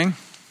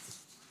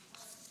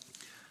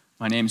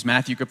My name's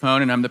Matthew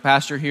Capone, and I'm the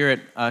pastor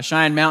here at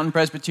Cheyenne Mountain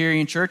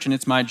Presbyterian Church, and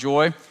it's my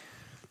joy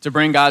to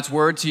bring God's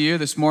Word to you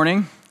this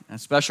morning. A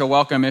special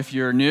welcome if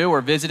you're new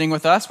or visiting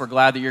with us. We're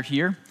glad that you're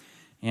here,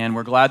 and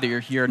we're glad that you're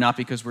here not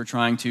because we're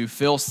trying to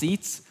fill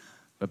seats,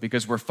 but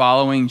because we're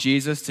following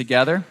Jesus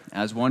together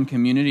as one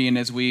community, and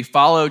as we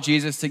follow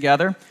Jesus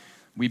together,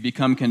 we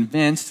become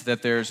convinced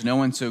that there's no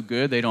one so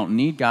good they don't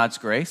need God's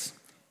grace,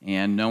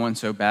 and no one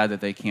so bad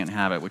that they can't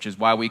have it, which is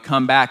why we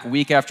come back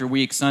week after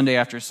week, Sunday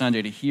after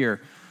Sunday, to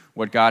hear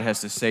what God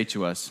has to say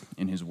to us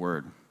in His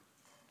Word.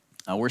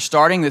 We're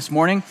starting this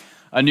morning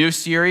a new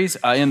series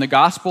in the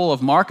Gospel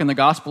of Mark. And the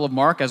Gospel of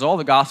Mark, as all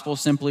the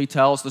Gospels, simply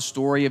tells the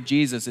story of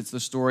Jesus. It's the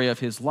story of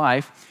His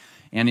life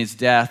and His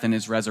death and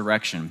His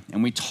resurrection.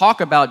 And we talk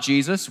about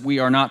Jesus. We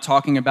are not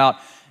talking about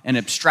an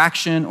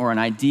abstraction or an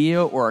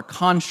idea or a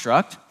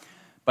construct,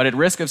 but at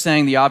risk of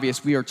saying the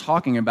obvious, we are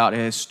talking about a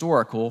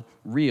historical,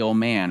 real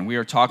man. We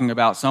are talking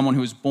about someone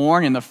who was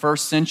born in the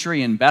first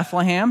century in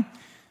Bethlehem.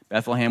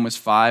 Bethlehem was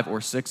 5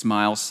 or 6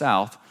 miles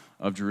south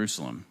of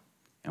Jerusalem.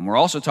 And we're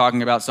also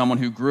talking about someone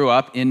who grew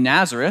up in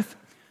Nazareth,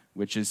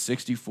 which is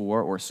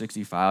 64 or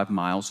 65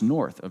 miles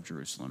north of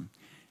Jerusalem.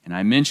 And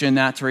I mention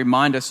that to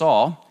remind us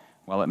all,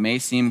 while it may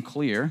seem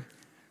clear,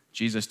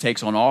 Jesus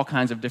takes on all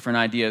kinds of different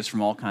ideas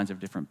from all kinds of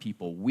different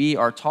people. We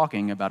are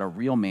talking about a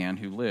real man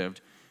who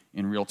lived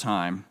in real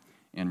time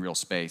and real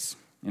space.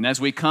 And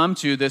as we come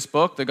to this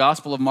book, the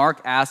Gospel of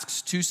Mark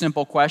asks two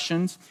simple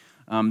questions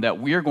that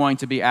we're going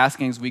to be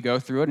asking as we go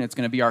through it, and it's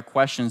going to be our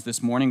questions this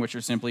morning, which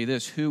are simply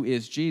this: who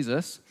is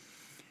Jesus,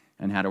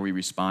 and how do we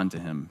respond to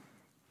Him?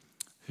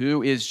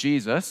 Who is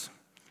Jesus,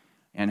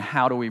 and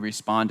how do we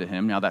respond to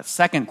Him? Now, that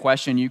second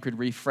question, you could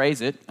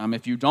rephrase it.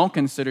 If you don't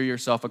consider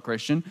yourself a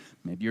Christian,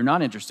 maybe you're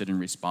not interested in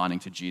responding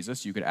to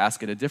Jesus, you could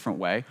ask it a different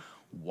way.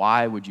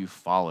 Why would you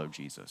follow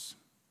Jesus?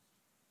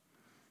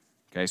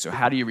 Okay, so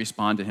how do you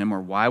respond to Him, or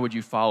why would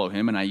you follow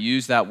Him? And I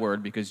use that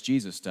word because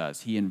Jesus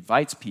does. He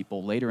invites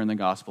people later in the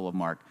Gospel of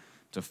Mark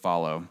to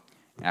follow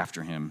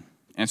after Him.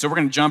 And so we're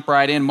going to jump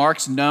right in.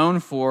 Mark's known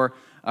for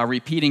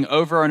repeating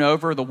over and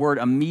over the word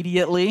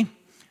immediately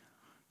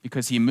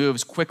because he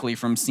moves quickly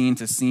from scene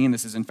to scene.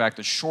 This is, in fact,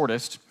 the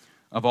shortest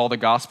of all the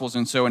Gospels.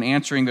 And so in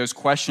answering those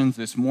questions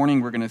this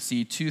morning, we're going to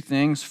see two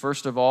things.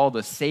 First of all,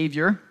 the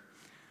Savior,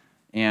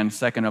 and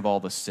second of all,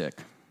 the sick.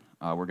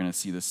 We're going to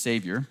see the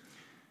Savior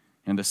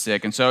and the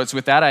sick. And so it's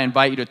with that, I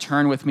invite you to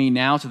turn with me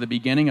now to the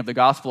beginning of the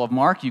Gospel of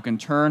Mark. You can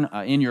turn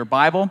in your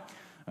Bible.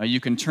 You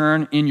can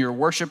turn in your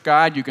worship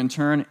guide. You can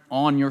turn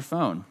on your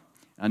phone.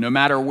 No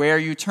matter where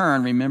you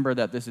turn, remember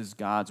that this is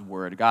God's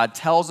Word. God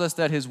tells us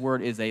that His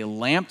Word is a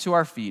lamp to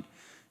our feet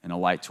and a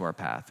light to our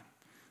path.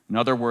 In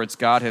other words,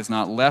 God has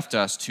not left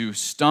us to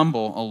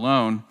stumble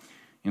alone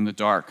in the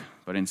dark,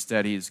 but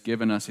instead He has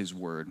given us His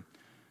Word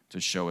to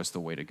show us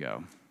the way to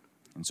go.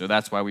 And so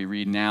that's why we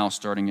read now,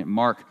 starting at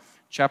Mark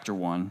chapter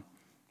 1,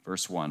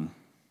 verse 1.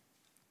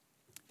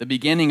 The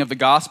beginning of the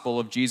gospel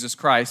of Jesus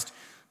Christ,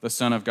 the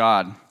Son of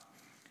God.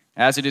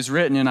 As it is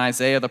written in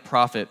Isaiah the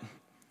prophet,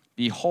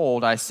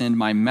 "Behold, I send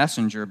my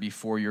messenger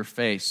before your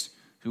face,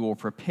 who will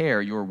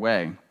prepare your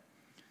way.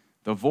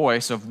 The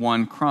voice of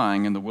one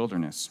crying in the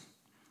wilderness,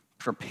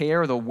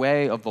 prepare the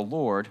way of the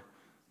Lord,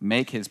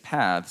 make His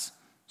paths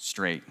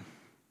straight."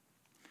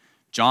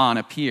 John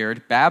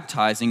appeared,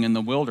 baptizing in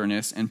the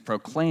wilderness and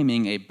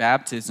proclaiming a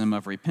baptism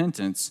of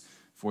repentance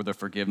for the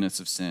forgiveness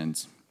of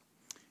sins.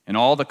 And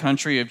all the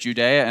country of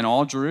Judea and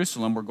all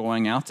Jerusalem were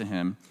going out to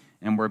him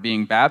and were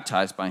being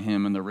baptized by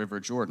him in the river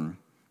Jordan,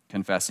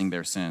 confessing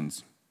their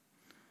sins.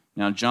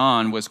 Now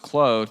John was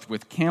clothed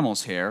with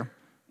camel's hair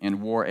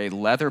and wore a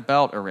leather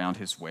belt around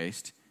his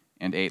waist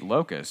and ate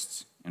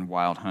locusts and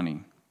wild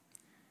honey.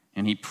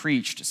 And he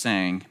preached,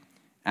 saying,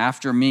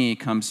 "After me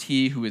comes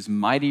he who is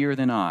mightier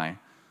than I,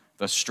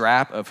 the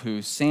strap of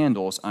whose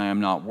sandals I am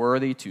not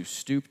worthy to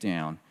stoop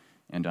down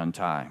and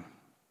untie.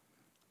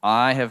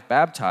 I have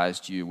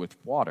baptized you with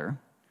water,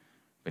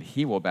 but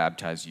he will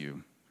baptize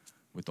you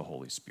with the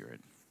Holy Spirit."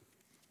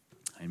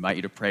 I invite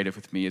you to pray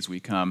with me as we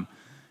come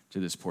to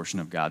this portion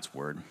of God's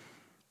Word.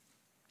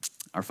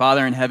 Our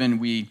Father in heaven,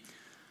 we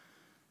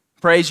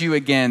praise you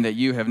again that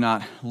you have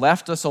not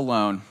left us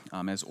alone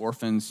as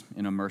orphans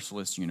in a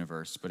merciless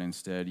universe, but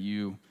instead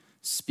you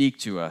speak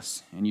to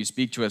us, and you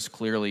speak to us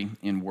clearly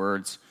in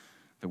words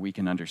that we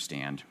can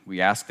understand. We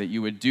ask that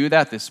you would do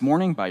that this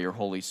morning by your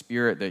Holy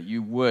Spirit, that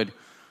you would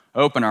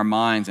open our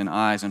minds and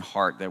eyes and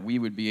heart, that we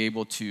would be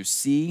able to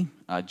see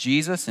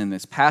Jesus in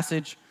this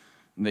passage,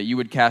 and that you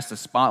would cast a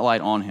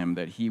spotlight on him,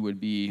 that he would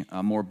be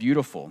more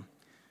beautiful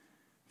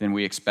than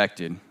we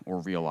expected or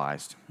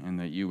realized, and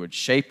that you would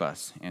shape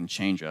us and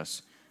change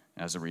us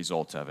as a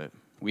result of it.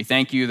 We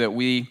thank you that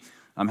we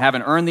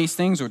haven't earned these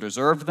things or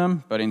deserved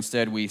them, but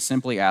instead we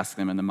simply ask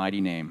them in the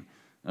mighty name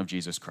of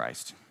Jesus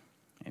Christ.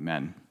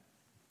 Amen.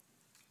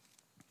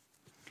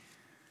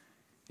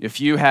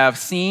 If you have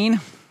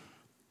seen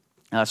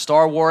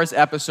Star Wars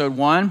Episode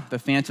 1, The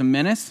Phantom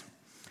Menace,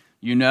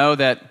 you know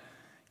that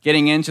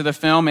getting into the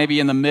film,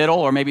 maybe in the middle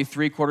or maybe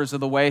 3/4 of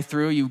the way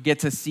through, you get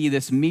to see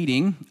this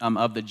meeting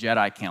of the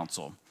Jedi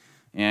Council.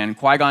 And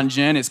Qui-Gon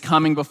Jinn is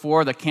coming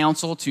before the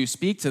council to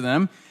speak to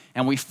them.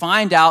 And we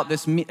find out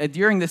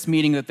during this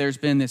meeting that there's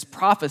been this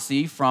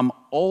prophecy from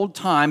old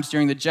times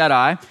during the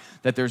Jedi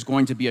that there's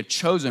going to be a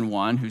chosen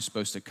one who's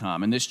supposed to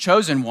come. And this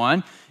chosen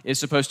one is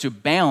supposed to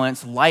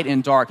balance light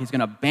and dark. He's going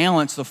to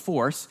balance the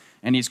Force,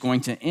 and he's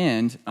going to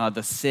end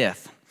the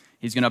Sith.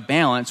 He's going to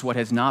balance what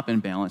has not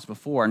been balanced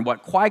before. And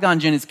what Qui-Gon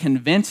Jinn is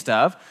convinced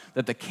of,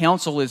 that the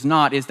council is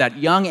not, is that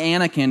young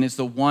Anakin is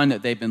the one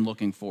that they've been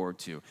looking forward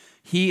to.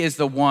 He is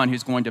the one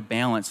who's going to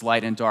balance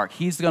light and dark.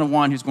 He's the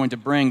one who's going to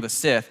bring the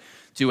Sith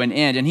to an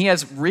end. And he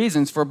has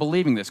reasons for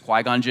believing this.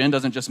 Qui-Gon Jinn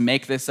doesn't just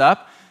make this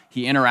up.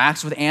 He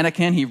interacts with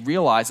Anakin. He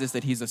realizes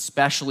that he's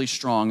especially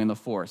strong in the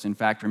Force. In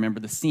fact, remember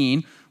the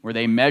scene where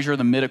they measure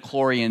the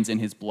midichlorians in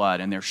his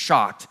blood, and they're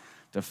shocked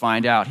to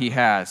find out he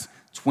has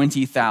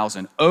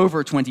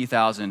over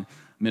 20,000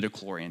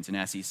 midichlorians. And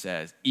as he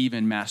says,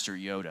 even Master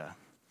Yoda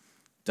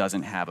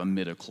doesn't have a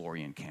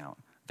midichlorian count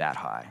that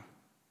high.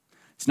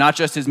 It's not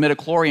just his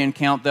midichlorian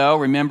count, though.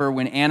 Remember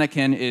when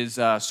Anakin is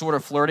sort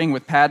of flirting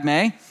with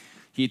Padme,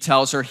 he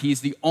tells her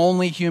he's the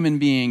only human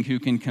being who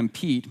can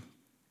compete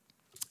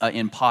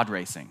in pod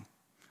racing.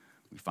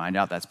 We find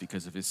out that's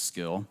because of his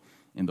skill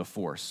in the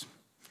Force.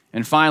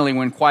 And finally,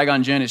 when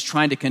Qui-Gon Jinn is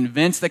trying to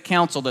convince the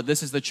council that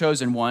this is the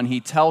chosen one, he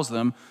tells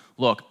them,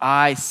 look,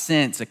 I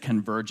sense a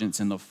convergence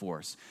in the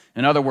Force.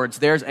 In other words,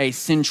 there's a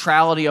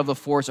centrality of the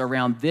Force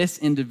around this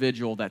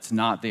individual that's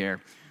not there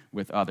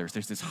with others.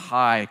 There's this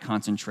high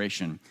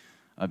concentration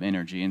of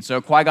energy. And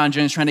so Qui-Gon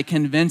Jinn is trying to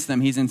convince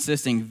them. He's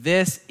insisting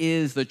this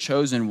is the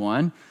chosen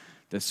one,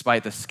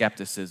 despite the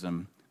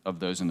skepticism of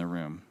those in the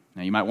room.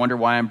 Now, you might wonder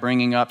why I'm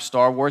bringing up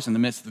Star Wars in the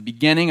midst of the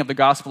beginning of the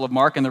Gospel of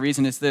Mark, and the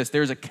reason is this.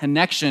 There's a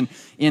connection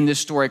in this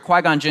story.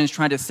 Qui-Gon Jinn is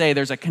trying to say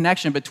there's a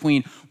connection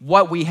between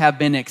what we have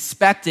been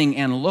expecting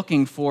and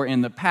looking for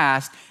in the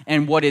past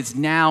and what is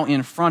now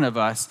in front of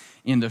us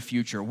in the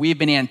future. We've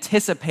been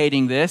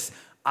anticipating this.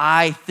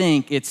 I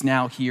think it's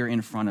now here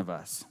in front of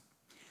us.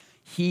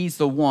 He's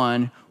the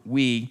one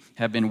we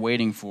have been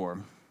waiting for.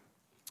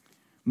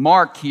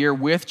 Mark here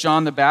with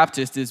John the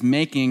Baptist is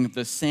making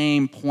the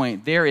same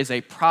point. There is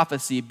a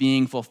prophecy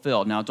being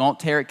fulfilled. Now, don't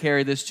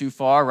carry this too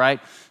far, right?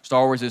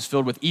 Star Wars is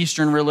filled with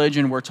Eastern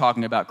religion. We're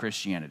talking about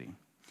Christianity.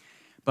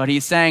 But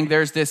he's saying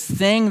there's this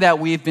thing that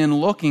we've been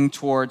looking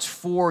towards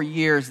for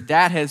years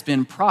that has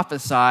been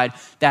prophesied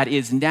that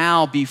is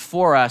now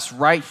before us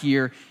right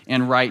here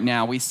and right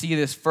now. We see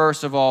this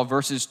first of all,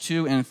 verses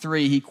 2 and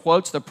 3. He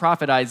quotes the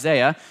prophet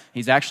Isaiah.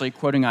 He's actually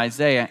quoting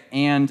Isaiah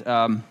and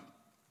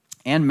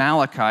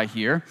Malachi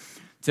here.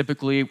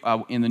 Typically,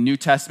 in the New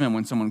Testament,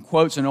 when someone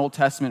quotes an Old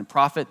Testament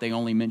prophet, they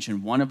only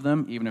mention one of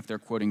them, even if they're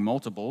quoting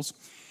multiples.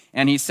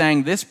 And he's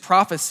saying this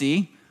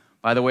prophecy,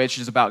 by the way, it's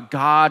just about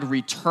God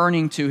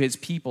returning to his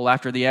people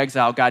after the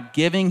exile, God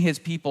giving his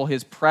people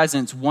his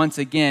presence once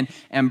again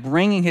and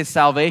bringing his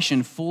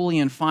salvation fully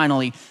and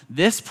finally.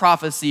 This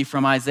prophecy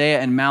from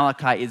Isaiah and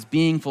Malachi is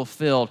being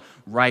fulfilled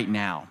right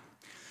now.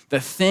 The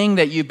thing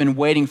that you've been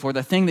waiting for,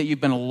 the thing that you've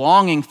been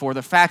longing for,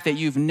 the fact that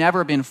you've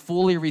never been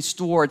fully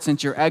restored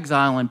since your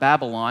exile in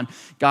Babylon,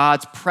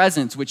 God's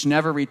presence, which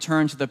never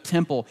returned to the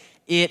temple,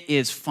 it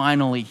is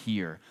finally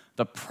here.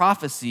 The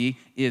prophecy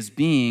is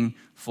being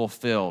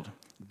fulfilled.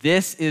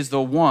 This is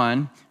the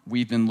one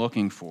we've been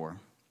looking for.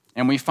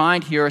 And we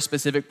find here a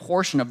specific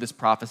portion of this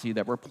prophecy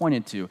that we're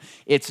pointed to.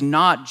 It's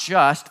not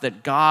just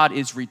that God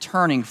is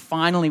returning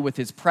finally with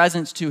his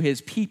presence to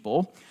his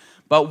people,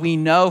 but we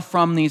know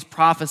from these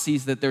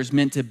prophecies that there's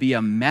meant to be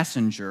a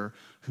messenger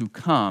who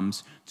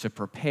comes to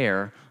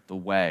prepare the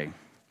way.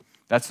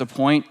 That's the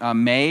point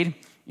made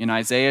in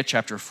Isaiah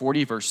chapter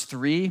 40, verse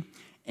 3,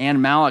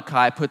 and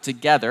Malachi put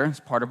together as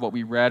part of what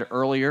we read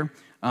earlier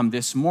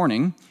this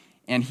morning.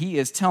 And he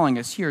is telling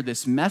us here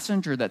this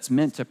messenger that's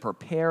meant to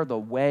prepare the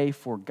way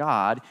for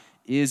God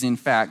is in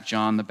fact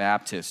John the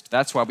Baptist.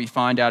 That's why we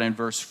find out in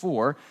verse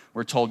 4,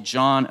 we're told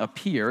John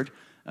appeared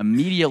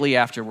immediately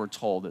after we're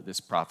told that this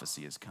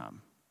prophecy has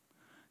come.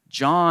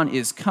 John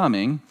is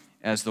coming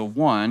as the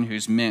one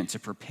who's meant to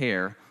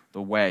prepare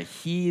the way.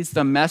 He's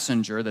the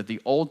messenger that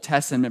the Old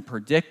Testament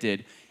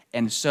predicted,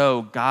 and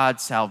so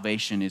God's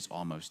salvation is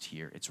almost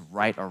here. It's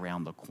right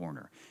around the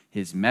corner.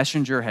 His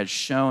messenger has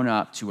shown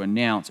up to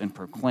announce and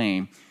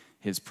proclaim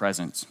his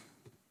presence.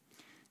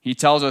 He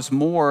tells us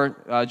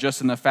more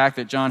just in the fact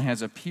that John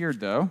has appeared,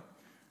 though.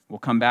 We'll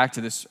come back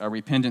to this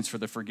repentance for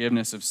the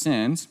forgiveness of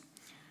sins,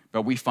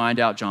 but we find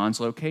out John's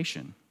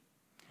location.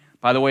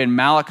 By the way, in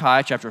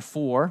Malachi chapter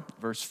 4,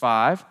 verse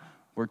 5,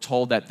 we're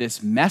told that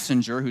this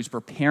messenger who's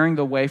preparing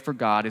the way for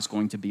God is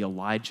going to be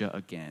Elijah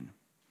again.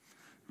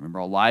 Remember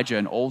Elijah,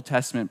 an Old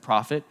Testament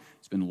prophet.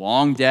 He's been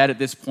long dead at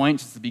this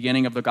point since the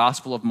beginning of the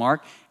Gospel of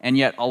Mark, and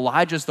yet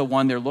Elijah's the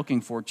one they're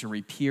looking for to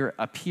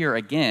appear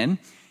again,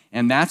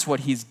 and that's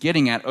what he's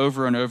getting at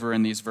over and over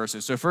in these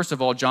verses. So first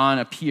of all, John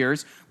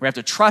appears. We have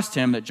to trust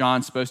him that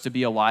John's supposed to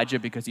be Elijah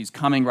because he's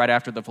coming right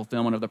after the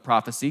fulfillment of the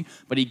prophecy,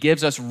 but he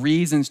gives us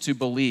reasons to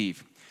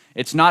believe.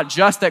 It's not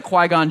just that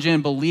Qui-Gon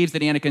Jinn believes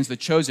that Anakin's the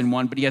chosen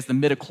one, but he has the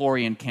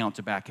midichlorian count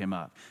to back him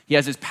up. He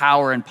has his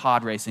power and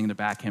pod racing to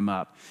back him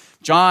up.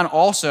 John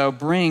also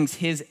brings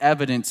his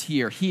evidence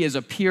here. He is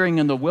appearing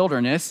in the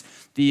wilderness,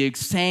 the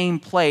same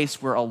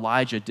place where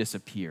Elijah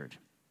disappeared.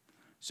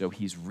 So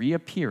he's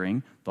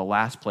reappearing the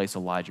last place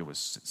Elijah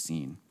was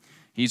seen.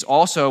 He's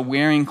also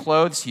wearing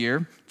clothes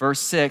here, verse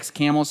 6,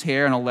 camel's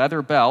hair and a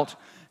leather belt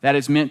that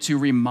is meant to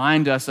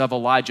remind us of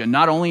Elijah.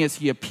 Not only is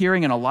he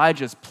appearing in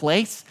Elijah's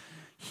place,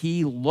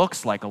 he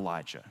looks like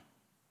Elijah.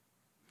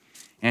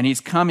 And he's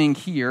coming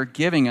here,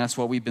 giving us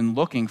what we've been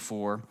looking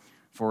for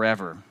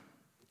forever.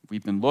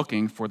 We've been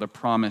looking for the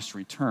promised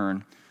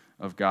return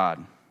of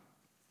God.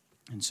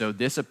 And so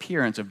this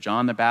appearance of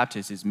John the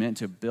Baptist is meant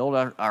to build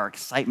our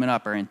excitement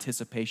up, our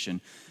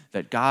anticipation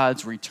that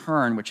God's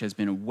return, which has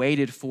been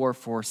waited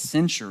for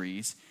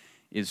centuries,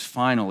 is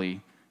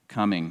finally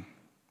coming.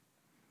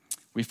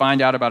 We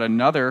find out about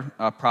another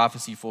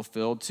prophecy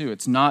fulfilled too.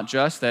 It's not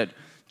just that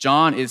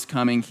John is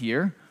coming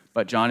here,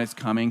 but John is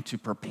coming to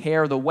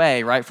prepare the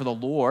way, right, for the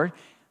Lord.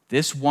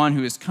 This one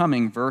who is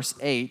coming, verse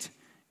 8,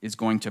 is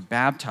going to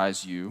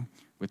baptize you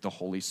with the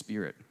Holy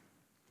Spirit.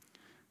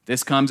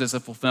 This comes as a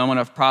fulfillment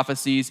of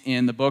prophecies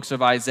in the books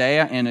of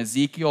Isaiah and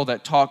Ezekiel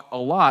that talk a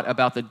lot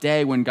about the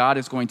day when God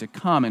is going to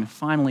come and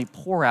finally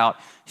pour out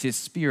his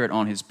Spirit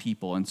on his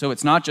people. And so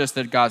it's not just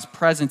that God's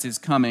presence is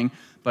coming,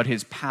 but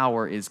his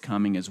power is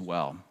coming as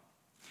well.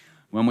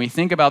 When we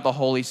think about the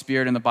Holy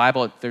Spirit in the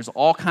Bible, there's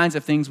all kinds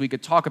of things we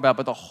could talk about,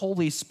 but the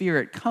Holy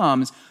Spirit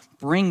comes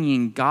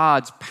bringing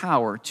God's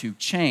power to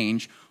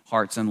change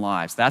hearts and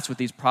lives. That's what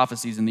these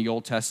prophecies in the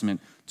Old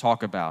Testament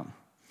talk about.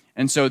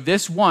 And so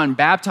this one,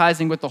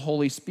 baptizing with the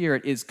Holy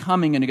Spirit, is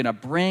coming and going to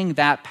bring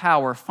that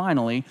power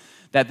finally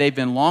that they've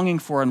been longing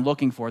for and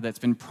looking for, that's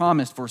been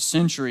promised for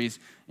centuries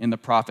in the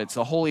prophets.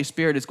 The Holy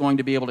Spirit is going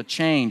to be able to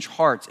change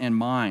hearts and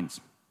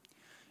minds.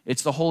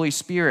 It's the Holy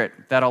Spirit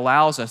that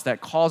allows us, that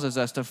causes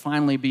us to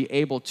finally be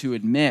able to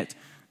admit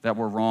that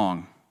we're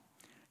wrong.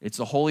 It's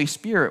the Holy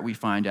Spirit, we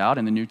find out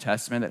in the New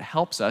Testament, that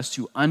helps us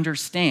to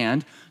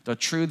understand the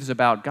truths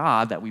about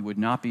God that we would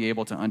not be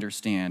able to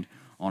understand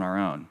on our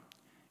own.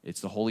 It's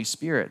the Holy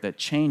Spirit that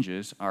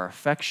changes our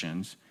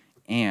affections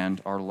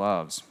and our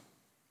loves.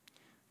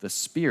 The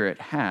Spirit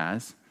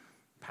has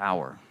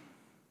power.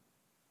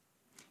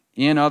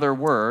 In other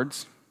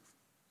words,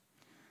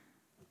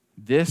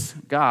 this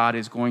God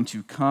is going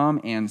to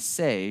come and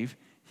save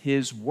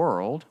his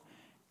world,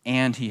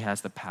 and he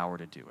has the power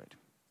to do it.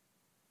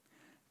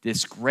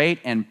 This great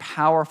and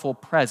powerful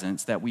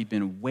presence that we've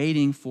been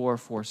waiting for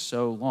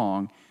so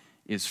long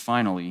is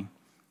finally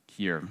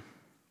here.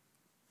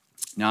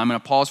 Now, I'm going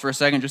to pause for a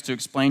second just to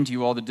explain to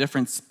you all the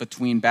difference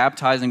between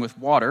baptizing with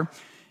water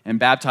and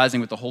baptizing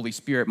with the Holy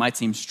Spirit. It might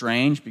seem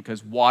strange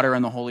because water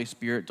and the Holy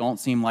Spirit don't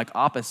seem like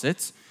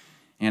opposites.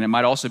 And it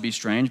might also be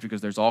strange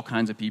because there's all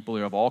kinds of people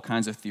who have all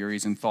kinds of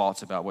theories and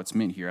thoughts about what's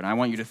meant here. And I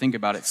want you to think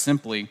about it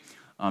simply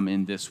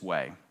in this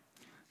way.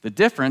 The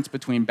difference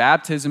between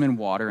baptism in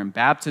water and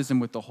baptism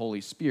with the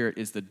Holy Spirit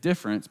is the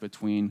difference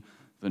between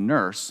the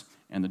nurse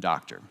and the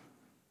doctor.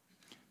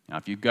 Now,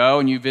 if you go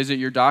and you visit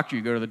your doctor,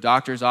 you go to the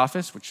doctor's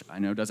office, which I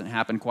know doesn't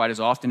happen quite as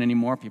often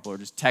anymore. People are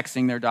just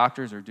texting their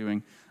doctors or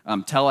doing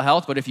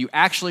telehealth. But if you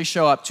actually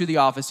show up to the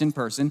office in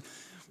person,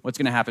 what's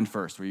going to happen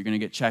first? Well, you're going to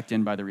get checked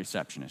in by the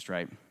receptionist,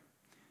 right?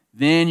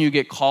 Then you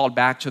get called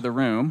back to the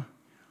room.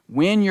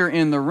 When you're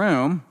in the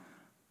room,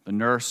 the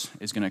nurse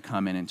is going to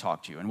come in and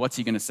talk to you. And what's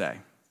he going to say?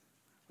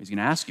 He's going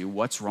to ask you,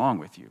 what's wrong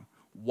with you?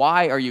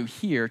 Why are you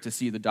here to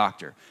see the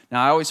doctor?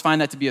 Now, I always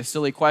find that to be a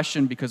silly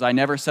question because I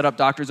never set up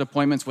doctor's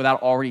appointments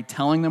without already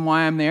telling them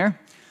why I'm there.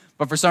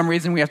 But for some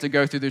reason, we have to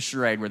go through this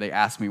charade where they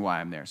ask me why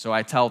I'm there. So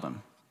I tell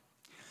them.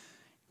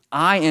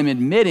 I am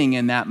admitting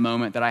in that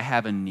moment that I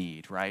have a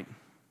need, right?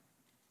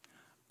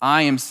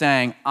 I am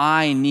saying,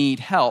 I need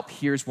help.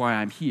 Here's why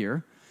I'm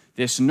here.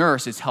 This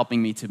nurse is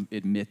helping me to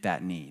admit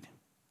that need.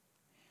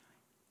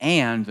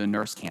 And the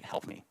nurse can't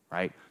help me,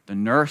 right? The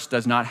nurse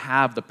does not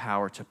have the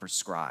power to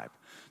prescribe.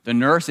 The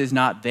nurse is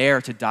not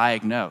there to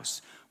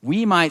diagnose.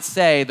 We might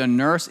say the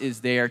nurse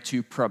is there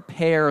to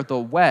prepare the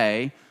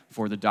way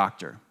for the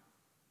doctor.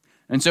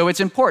 And so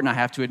it's important I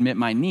have to admit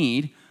my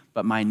need,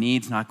 but my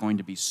need's not going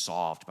to be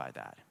solved by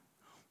that.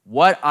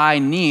 What I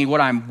need,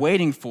 what I'm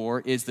waiting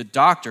for, is the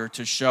doctor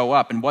to show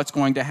up. And what's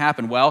going to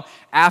happen? Well,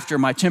 after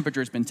my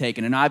temperature's been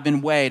taken and I've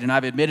been weighed and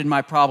I've admitted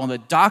my problem, the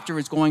doctor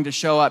is going to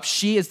show up.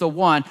 She is the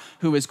one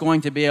who is going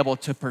to be able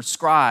to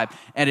prescribe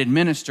and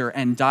administer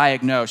and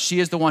diagnose. She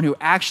is the one who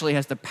actually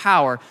has the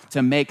power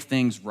to make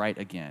things right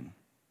again.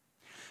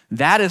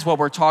 That is what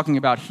we're talking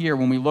about here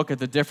when we look at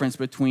the difference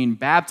between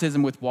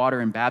baptism with water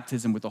and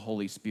baptism with the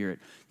Holy Spirit.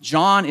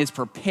 John is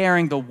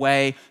preparing the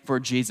way for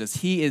Jesus.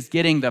 He is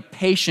getting the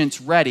patients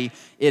ready,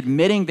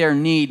 admitting their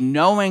need,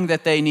 knowing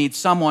that they need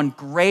someone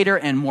greater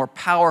and more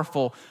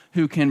powerful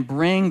who can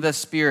bring the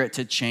Spirit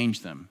to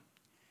change them.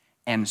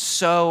 And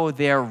so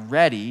they're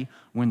ready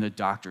when the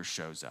doctor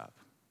shows up.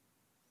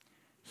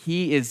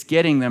 He is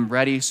getting them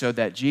ready so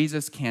that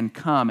Jesus can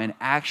come and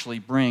actually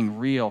bring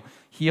real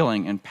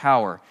healing and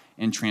power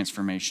and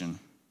transformation.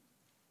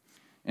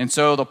 And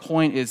so the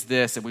point is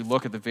this, that we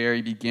look at the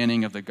very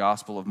beginning of the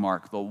Gospel of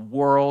Mark. The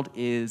world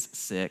is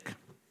sick,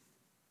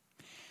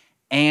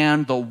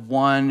 and the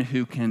one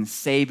who can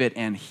save it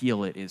and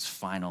heal it is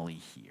finally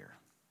here.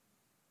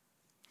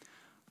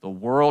 The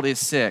world is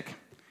sick,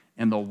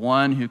 and the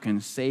one who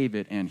can save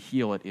it and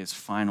heal it is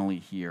finally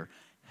here.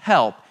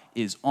 Help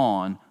is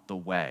on the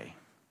way.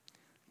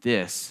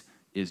 This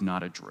is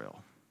not a drill.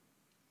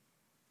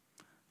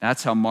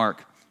 That's how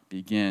Mark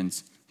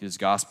begins his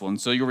gospel. And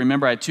so you'll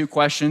remember I had two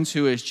questions.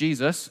 Who is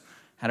Jesus?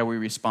 How do we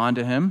respond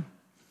to him?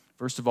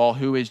 First of all,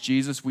 who is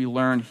Jesus? We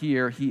learned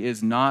here he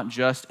is not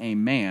just a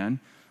man,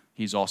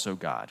 he's also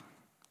God.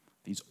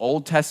 These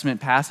Old Testament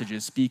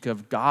passages speak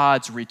of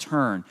God's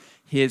return,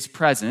 his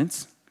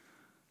presence.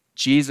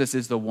 Jesus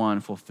is the one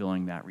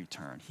fulfilling that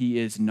return. He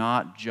is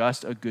not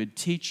just a good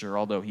teacher,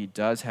 although he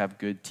does have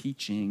good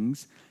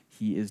teachings.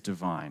 He is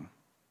divine.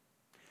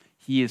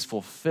 He is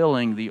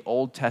fulfilling the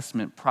Old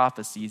Testament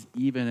prophecies,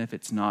 even if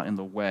it's not in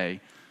the way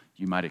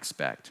you might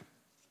expect.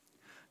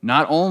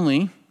 Not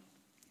only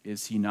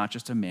is he not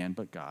just a man,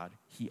 but God,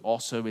 he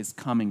also is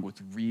coming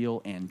with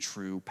real and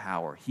true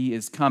power. He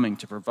is coming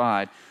to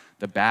provide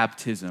the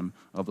baptism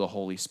of the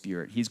Holy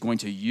Spirit. He's going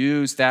to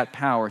use that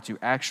power to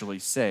actually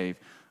save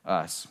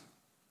us.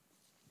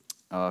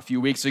 A few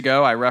weeks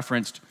ago, I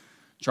referenced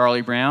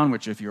Charlie Brown,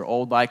 which if you're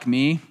old like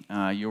me,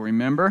 you'll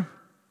remember.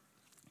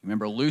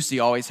 Remember, Lucy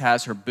always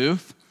has her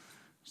booth.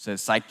 It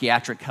says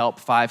psychiatric help,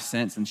 5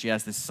 cents, and she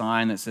has this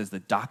sign that says the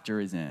doctor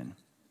is in.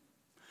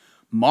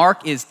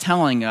 Mark is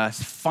telling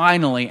us,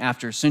 finally,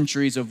 after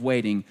centuries of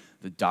waiting,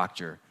 the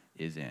doctor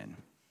is in.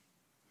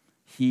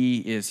 He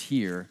is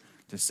here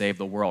to save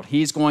the world.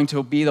 He's going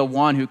to be the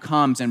one who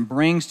comes and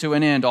brings to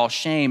an end all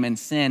shame and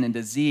sin and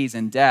disease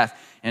and death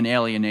and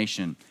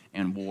alienation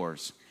and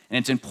wars. And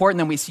it's important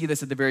that we see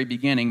this at the very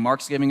beginning.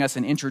 Mark's giving us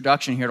an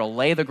introduction here to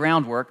lay the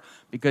groundwork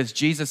because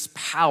Jesus'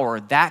 power,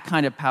 that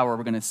kind of power,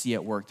 we're going to see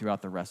at work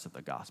throughout the rest of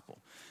the gospel.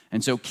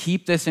 And so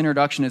keep this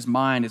introduction in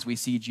mind as we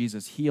see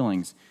Jesus'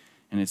 healings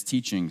and his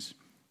teachings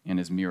and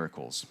his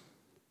miracles.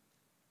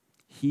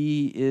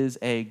 He is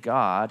a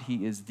God.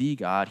 He is the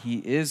God. He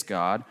is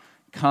God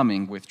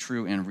coming with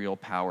true and real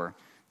power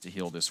to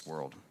heal this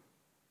world.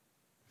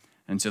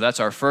 And so that's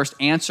our first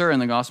answer in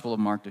the Gospel of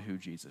Mark to who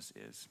Jesus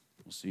is.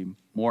 We'll see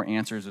more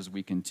answers as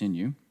we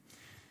continue.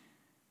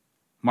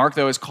 Mark,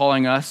 though, is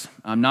calling us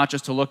not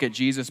just to look at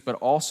Jesus, but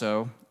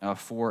also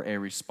for a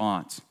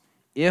response.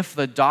 If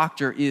the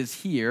doctor is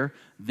here,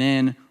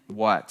 then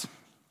what?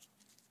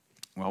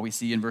 Well, we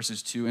see in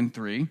verses 2 and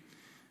 3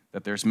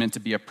 that there's meant to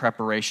be a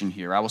preparation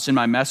here. I will send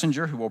my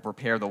messenger who will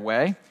prepare the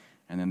way,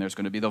 and then there's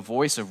going to be the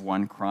voice of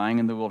one crying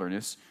in the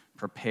wilderness,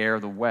 prepare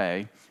the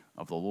way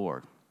of the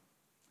Lord.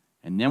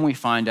 And then we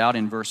find out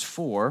in verse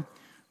 4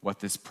 what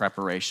this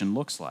preparation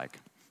looks like.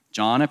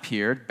 John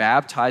appeared,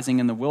 baptizing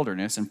in the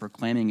wilderness and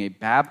proclaiming a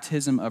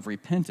baptism of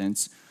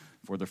repentance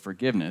for the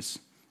forgiveness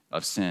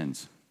of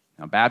sins.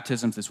 Now,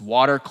 baptism is this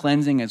water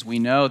cleansing, as we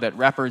know, that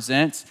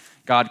represents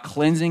God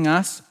cleansing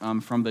us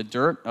from the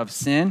dirt of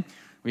sin.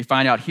 We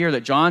find out here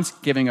that John's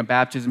giving a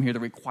baptism here that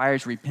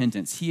requires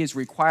repentance. He is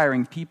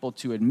requiring people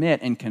to admit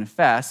and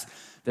confess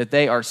that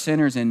they are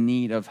sinners in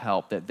need of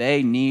help, that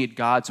they need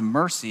God's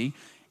mercy,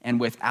 and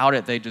without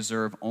it, they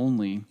deserve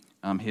only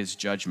his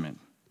judgment.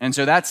 And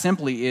so that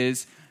simply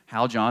is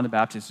how John the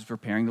Baptist is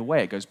preparing the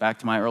way. It goes back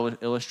to my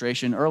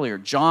illustration earlier.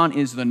 John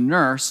is the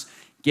nurse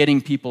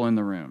getting people in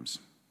the rooms.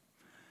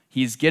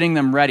 He's getting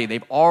them ready.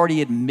 They've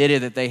already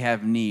admitted that they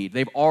have need.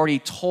 They've already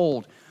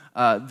told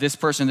this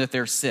person that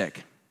they're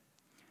sick.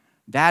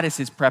 That is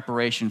his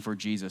preparation for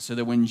Jesus, so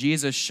that when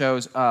Jesus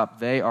shows up,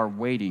 they are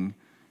waiting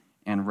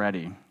and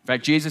ready. In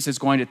fact, Jesus is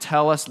going to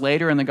tell us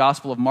later in the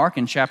Gospel of Mark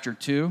in chapter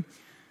 2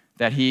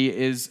 that he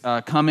is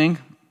coming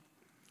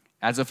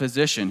as a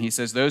physician. He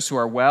says, those who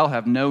are well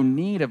have no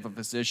need of a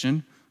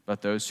physician,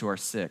 but those who are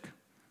sick.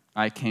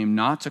 I came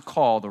not to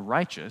call the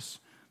righteous,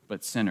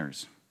 but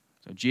sinners.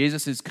 So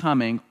Jesus is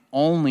coming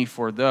only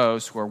for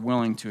those who are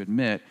willing to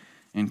admit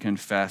and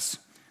confess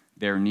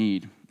their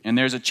need. And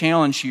there's a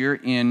challenge here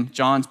in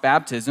John's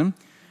baptism,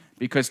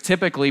 because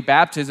typically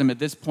baptism at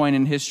this point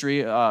in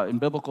history, in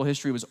biblical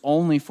history, was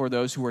only for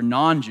those who were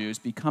non-Jews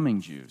becoming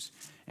Jews.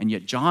 And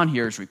yet John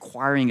here is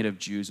requiring it of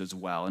Jews as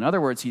well. In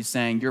other words, he's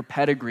saying your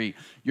pedigree,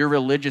 your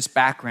religious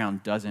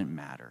background doesn't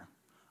matter.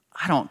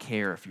 I don't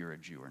care if you're a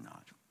Jew or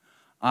not.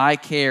 I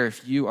care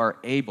if you are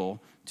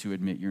able to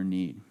admit your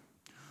need.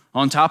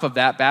 On top of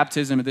that,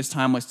 baptism at this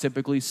time was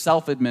typically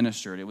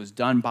self-administered. It was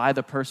done by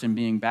the person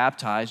being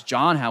baptized.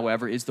 John,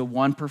 however, is the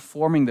one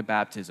performing the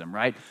baptism,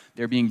 right?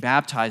 They're being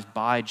baptized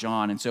by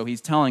John. And so he's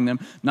telling them,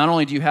 not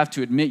only do you have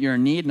to admit your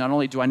need, not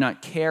only do I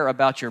not care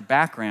about your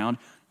background,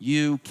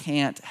 you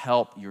can't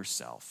help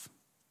yourself.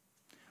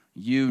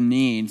 You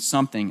need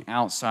something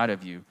outside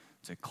of you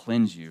to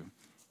cleanse you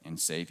and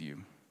save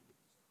you.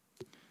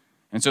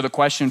 And so the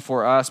question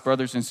for us,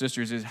 brothers and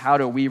sisters, is how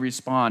do we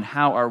respond?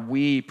 How are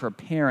we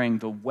preparing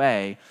the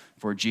way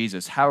for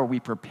Jesus? How are we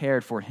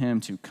prepared for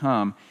him to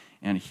come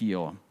and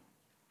heal?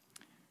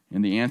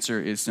 And the answer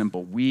is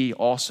simple. We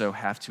also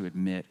have to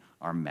admit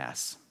our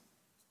mess.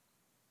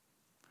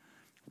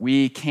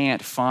 We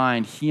can't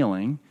find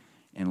healing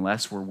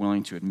unless we're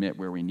willing to admit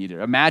where we need it.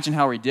 Imagine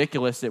how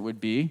ridiculous it would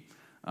be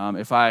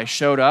if I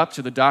showed up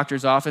to the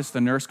doctor's office,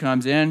 the nurse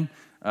comes in,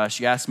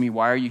 she asked me,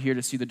 "Why are you here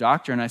to see the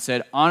doctor?" And I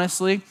said,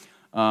 "Honestly,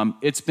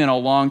 it's been a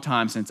long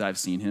time since I've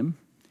seen him,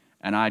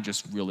 and I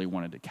just really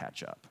wanted to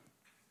catch up."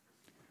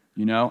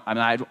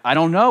 I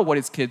don't know what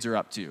his kids are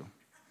up to.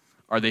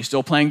 Are they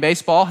still playing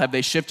baseball? Have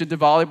they shifted to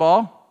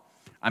volleyball?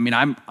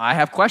 I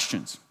have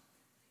questions.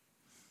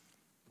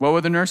 What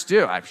would the nurse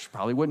do? I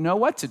probably wouldn't know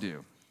what to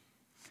do.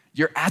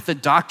 You're at the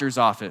doctor's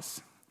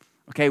office.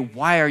 Okay,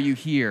 why are you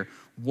here?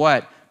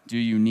 What do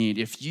you need?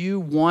 If you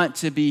want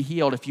to be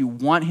healed, if you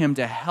want him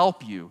to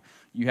help you,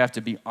 you have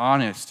to be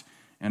honest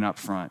and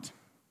upfront.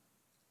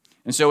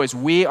 And so as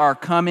we are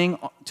coming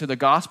to the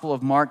Gospel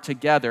of Mark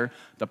together,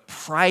 the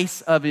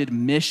price of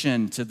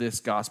admission to this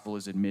gospel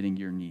is admitting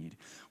your need.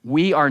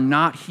 We are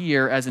not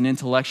here as an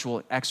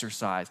intellectual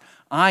exercise.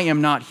 I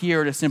am not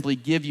here to simply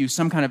give you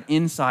some kind of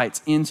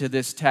insights into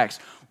this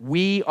text.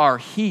 We are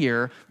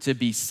here to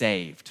be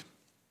saved.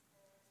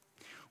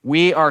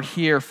 We are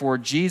here for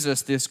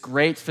Jesus, this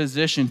great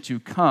physician, to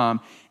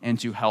come and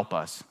to help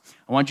us.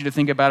 I want you to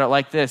think about it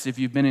like this. If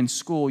you've been in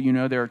school, you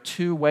know there are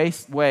two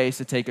ways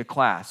to take a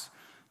class.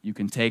 You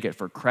can take it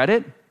for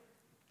credit,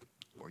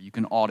 or you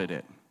can audit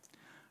it.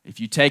 If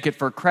you take it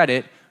for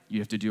credit, you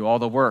have to do all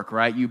the work,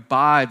 right? You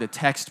buy the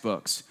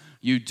textbooks,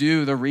 you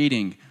do the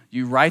reading,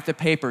 you write the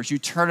papers, you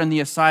turn in the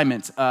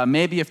assignments.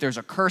 Maybe if there's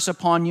a curse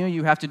upon you,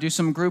 you have to do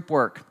some group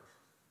work.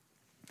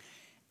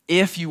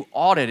 If you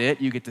audit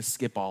it, you get to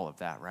skip all of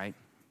that, right?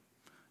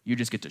 You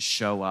just get to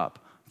show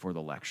up for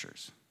the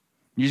lectures.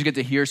 You just get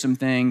to hear some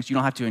things. You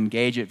don't have to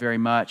engage it very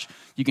much.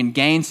 You can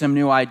gain some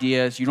new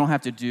ideas. You don't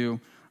have to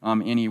do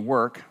any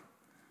work.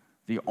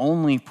 The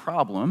only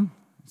problem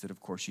is that, of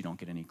course, you don't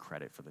get any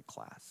credit for the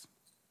class.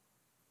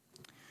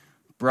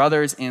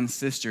 Brothers and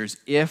sisters,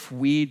 if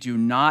we do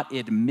not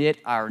admit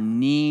our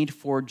need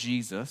for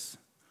Jesus,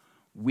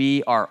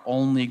 we are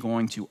only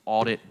going to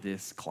audit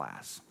this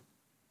class.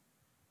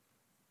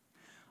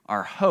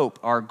 Our hope,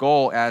 our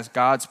goal as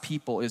God's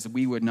people is that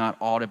we would not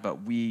audit,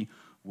 but we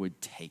would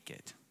take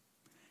it.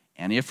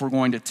 And if we're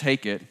going to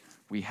take it,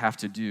 we have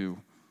to do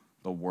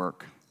the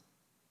work.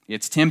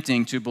 It's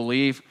tempting to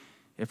believe,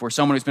 if we're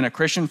someone who's been a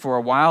Christian for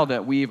a while,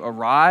 that we've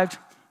arrived,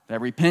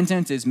 that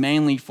repentance is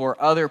mainly for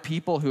other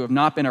people who have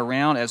not been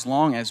around as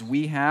long as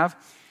we have.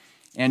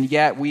 And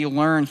yet we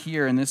learn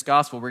here in this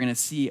gospel, we're going to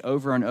see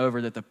over and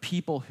over that the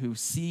people who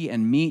see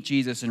and meet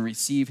Jesus and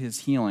receive his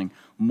healing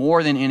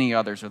more than any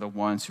others are the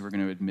ones who are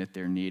going to admit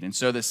their need. And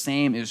so the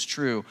same is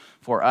true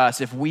for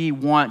us. If we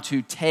want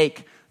to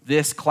take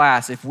this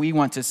class, if we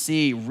want to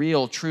see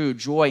real, true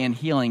joy and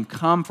healing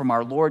come from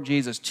our Lord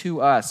Jesus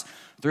to us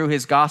through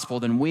his gospel,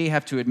 then we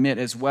have to admit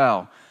as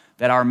well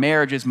that our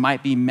marriages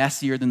might be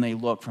messier than they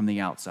look from the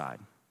outside.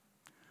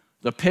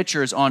 The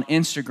pictures on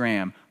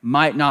Instagram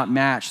might not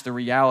match the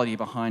reality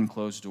behind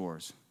closed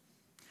doors.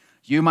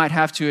 You might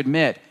have to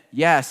admit,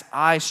 yes,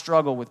 I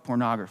struggle with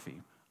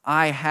pornography.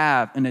 I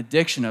have an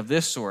addiction of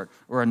this sort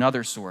or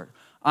another sort.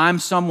 I'm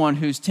someone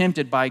who's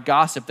tempted by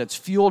gossip that's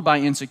fueled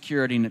by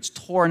insecurity and it's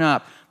torn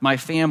up my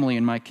family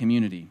and my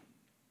community.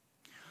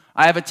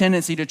 I have a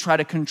tendency to try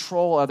to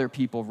control other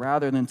people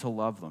rather than to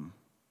love them.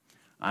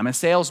 I'm a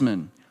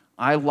salesman.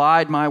 I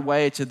lied my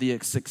way to the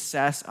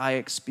success I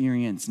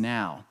experience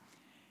now,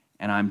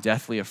 and I'm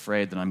deathly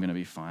afraid that I'm going to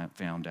be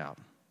found out.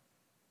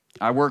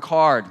 I work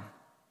hard,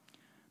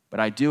 but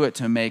I do it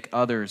to make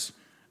others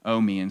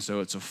owe me, and so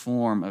it's a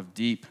form of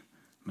deep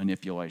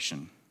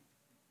manipulation.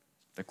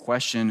 The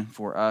question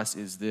for us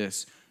is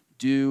this: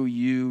 do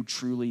you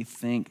truly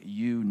think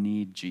you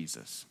need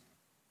Jesus?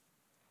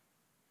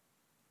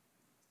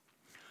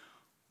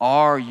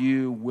 Are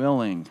you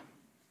willing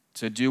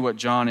to do what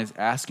John is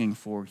asking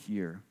for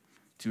here,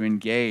 to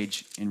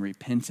engage in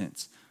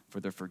repentance for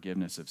the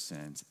forgiveness of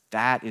sins?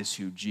 That is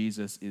who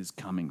Jesus is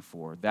coming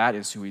for. That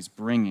is who he's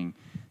bringing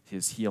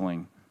his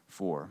healing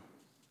for.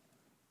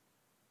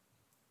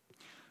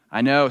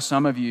 I know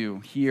some of you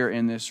here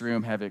in this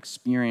room have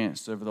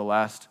experienced over the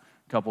last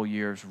couple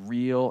years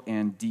real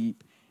and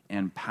deep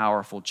and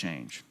powerful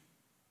change.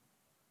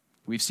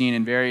 We've seen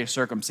in various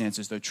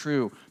circumstances the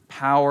true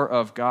power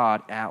of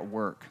God at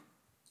work.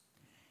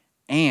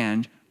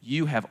 And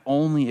you have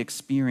only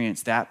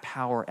experienced that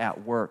power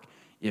at work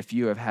if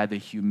you have had the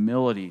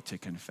humility to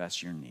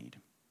confess your need.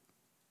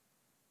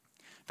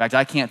 In fact,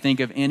 I can't think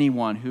of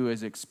anyone who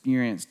has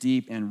experienced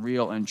deep and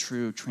real and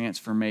true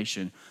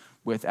transformation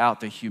without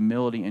the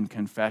humility and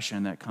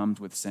confession that comes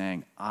with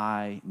saying,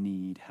 I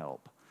need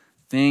help.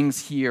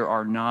 Things here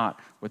are not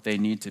what they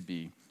need to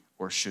be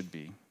or should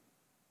be.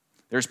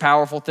 There's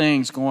powerful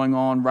things going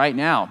on right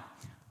now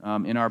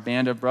in our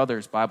Band of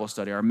Brothers Bible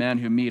study, our men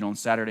who meet on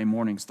Saturday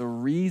mornings. The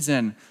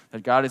reason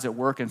that God is at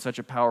work in such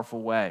a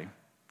powerful way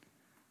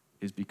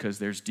is because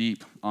there's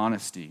deep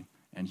honesty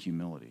and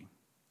humility.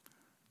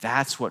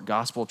 That's what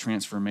gospel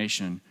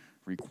transformation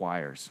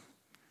requires.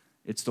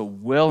 It's the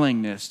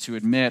willingness to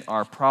admit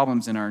our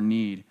problems and our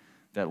need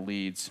that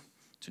leads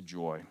to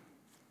joy.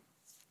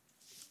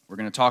 We're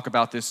going to talk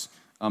about this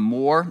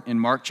more in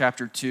Mark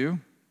chapter 2.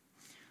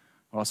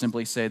 I'll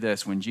simply say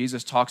this. When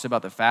Jesus talks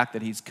about the fact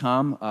that he's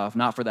come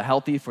not for the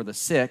healthy, for the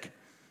sick,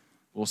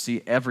 we'll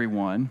see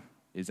everyone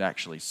is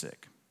actually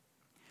sick.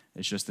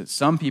 It's just that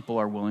some people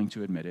are willing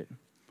to admit it,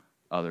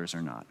 others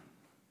are not.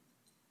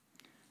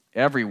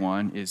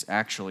 Everyone is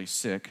actually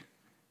sick.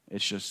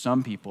 It's just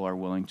some people are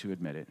willing to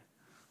admit it,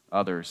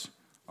 others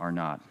are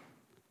not.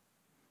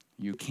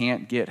 You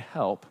can't get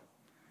help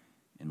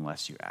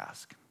unless you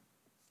ask.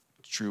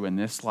 It's true in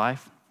this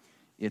life.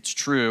 It's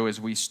true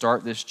as we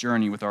start this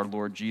journey with our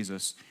Lord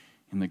Jesus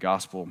in the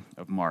Gospel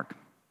of Mark.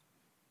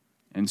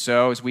 And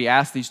so as we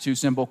ask these two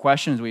simple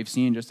questions, we've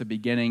seen just a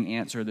beginning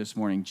answer this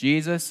morning.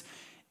 Jesus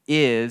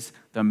is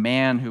the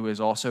man who is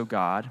also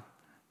God.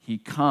 He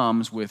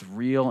comes with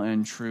real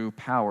and true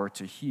power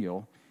to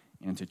heal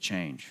and to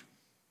change.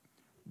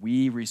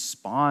 We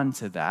respond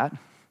to that.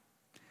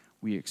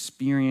 We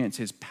experience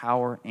his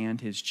power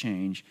and his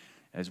change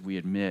as we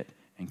admit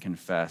and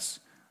confess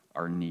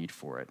our need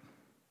for it.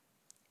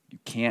 You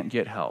can't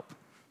get help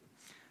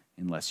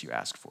unless you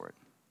ask for it.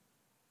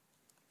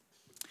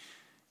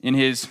 In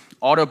his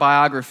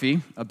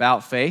autobiography,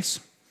 About Face,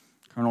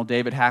 Colonel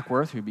David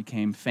Hackworth, who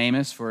became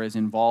famous for his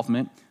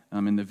involvement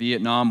in the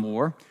Vietnam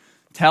War,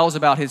 tells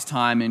about his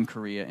time in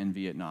Korea and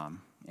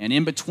Vietnam. And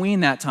in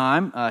between that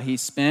time, he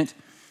spent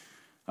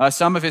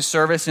some of his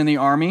service in the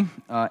army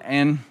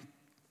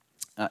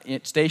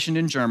stationed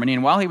in Germany.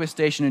 And while he was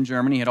stationed in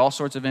Germany, he had all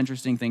sorts of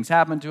interesting things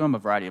happen to him, a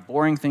variety of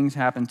boring things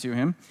happened to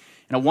him.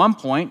 And at one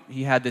point,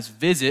 he had this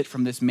visit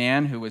from this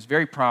man who was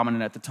very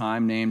prominent at the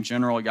time named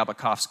General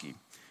Jabakovsky.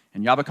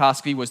 And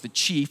Jabakovsky was the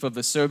chief of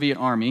the Soviet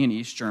army in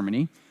East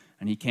Germany,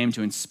 and he came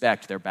to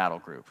inspect their battle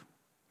group.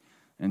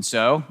 And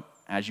so,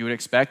 as you would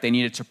expect, they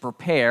needed to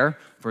prepare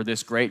for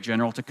this great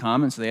general to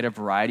come, and so they had a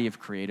variety of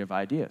creative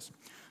ideas.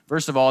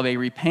 First of all, they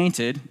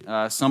repainted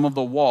some of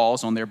the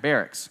walls on their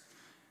barracks,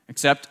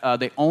 except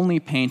they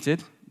only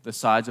painted the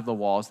sides of the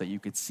walls that you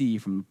could see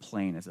from the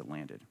plane as it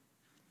landed.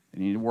 They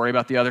needed to worry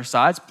about the other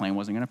sides. The plane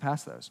wasn't going to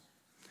pass those.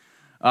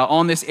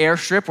 On this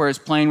airstrip where his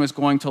plane was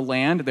going to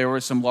land, there were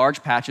some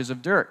large patches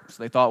of dirt.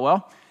 So they thought,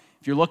 well,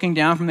 if you're looking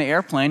down from the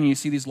airplane and you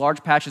see these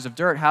large patches of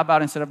dirt, how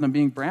about instead of them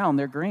being brown,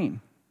 they're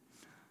green?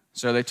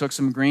 So they took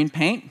some green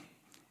paint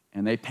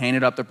and they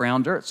painted up the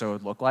brown dirt so it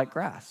would look like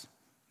grass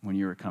when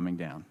you were coming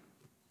down.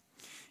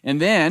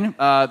 And then,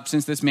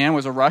 since this man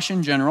was a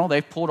Russian general,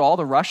 they pulled all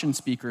the Russian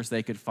speakers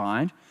they could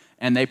find,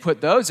 and they put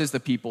those as the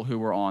people who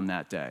were on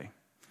that day.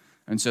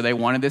 And so they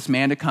wanted this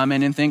man to come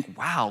in and think,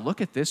 wow,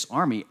 look at this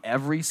army.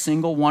 Every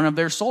single one of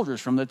their soldiers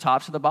from the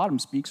top to the bottom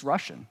speaks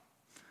Russian.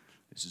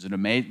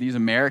 These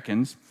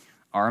Americans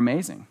are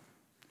amazing.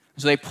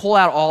 So they pull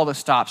out all the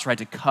stops, right,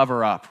 to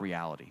cover up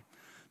reality.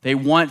 They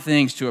want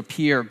things to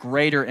appear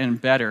greater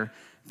and better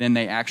than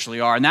they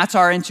actually are. And that's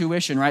our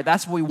intuition, right?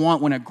 That's what we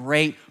want when a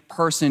great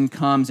person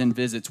comes and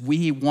visits.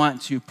 We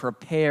want to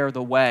prepare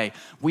the way.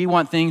 We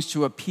want things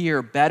to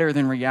appear better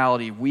than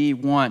reality. We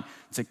want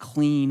to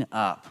clean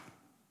up.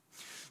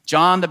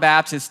 John the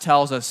Baptist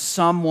tells us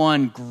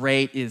someone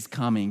great is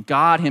coming.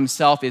 God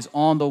himself is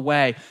on the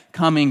way,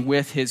 coming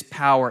with his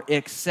power,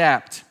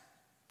 except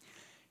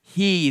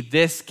he,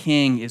 this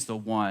king, is the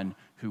one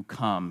who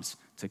comes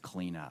to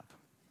clean up.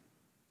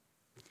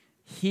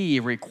 He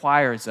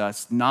requires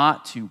us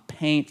not to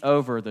paint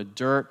over the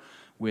dirt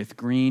with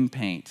green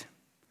paint.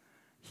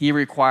 He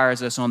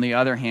requires us, on the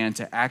other hand,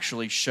 to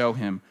actually show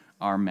him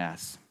our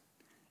mess.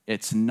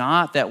 It's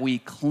not that we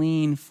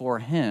clean for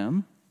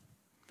him,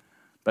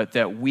 but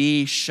that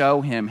we show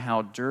him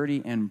how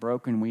dirty and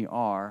broken we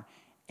are,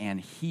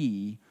 and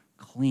he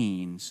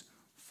cleans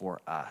for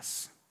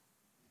us.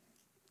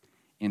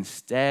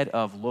 Instead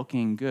of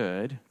looking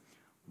good,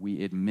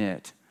 we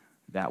admit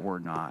that we're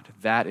not.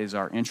 That is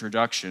our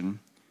introduction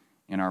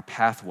and our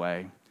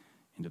pathway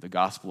into the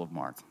Gospel of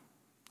Mark.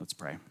 Let's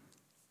pray.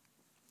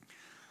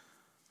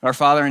 Our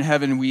Father in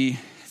heaven, we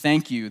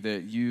thank you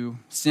that you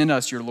send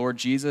us your Lord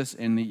Jesus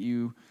and that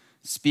you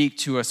speak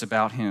to us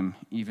about him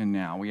even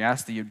now. We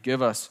ask that you'd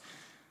give us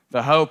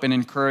the hope and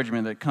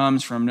encouragement that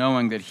comes from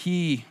knowing that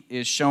he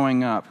is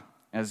showing up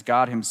as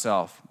God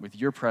himself with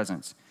your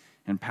presence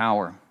and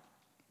power.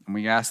 And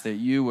we ask that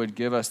you would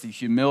give us the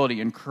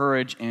humility and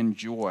courage and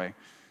joy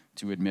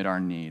to admit our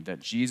need, that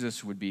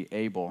Jesus would be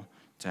able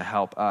to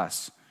help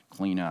us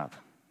clean up,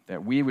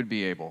 that we would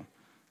be able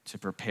to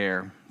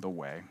prepare the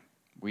way.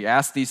 We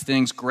ask these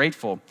things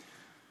grateful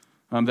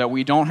that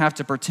we don't have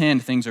to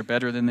pretend things are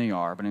better than they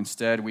are, but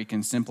instead we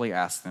can simply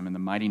ask them in the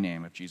mighty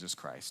name of Jesus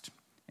Christ.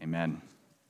 Amen.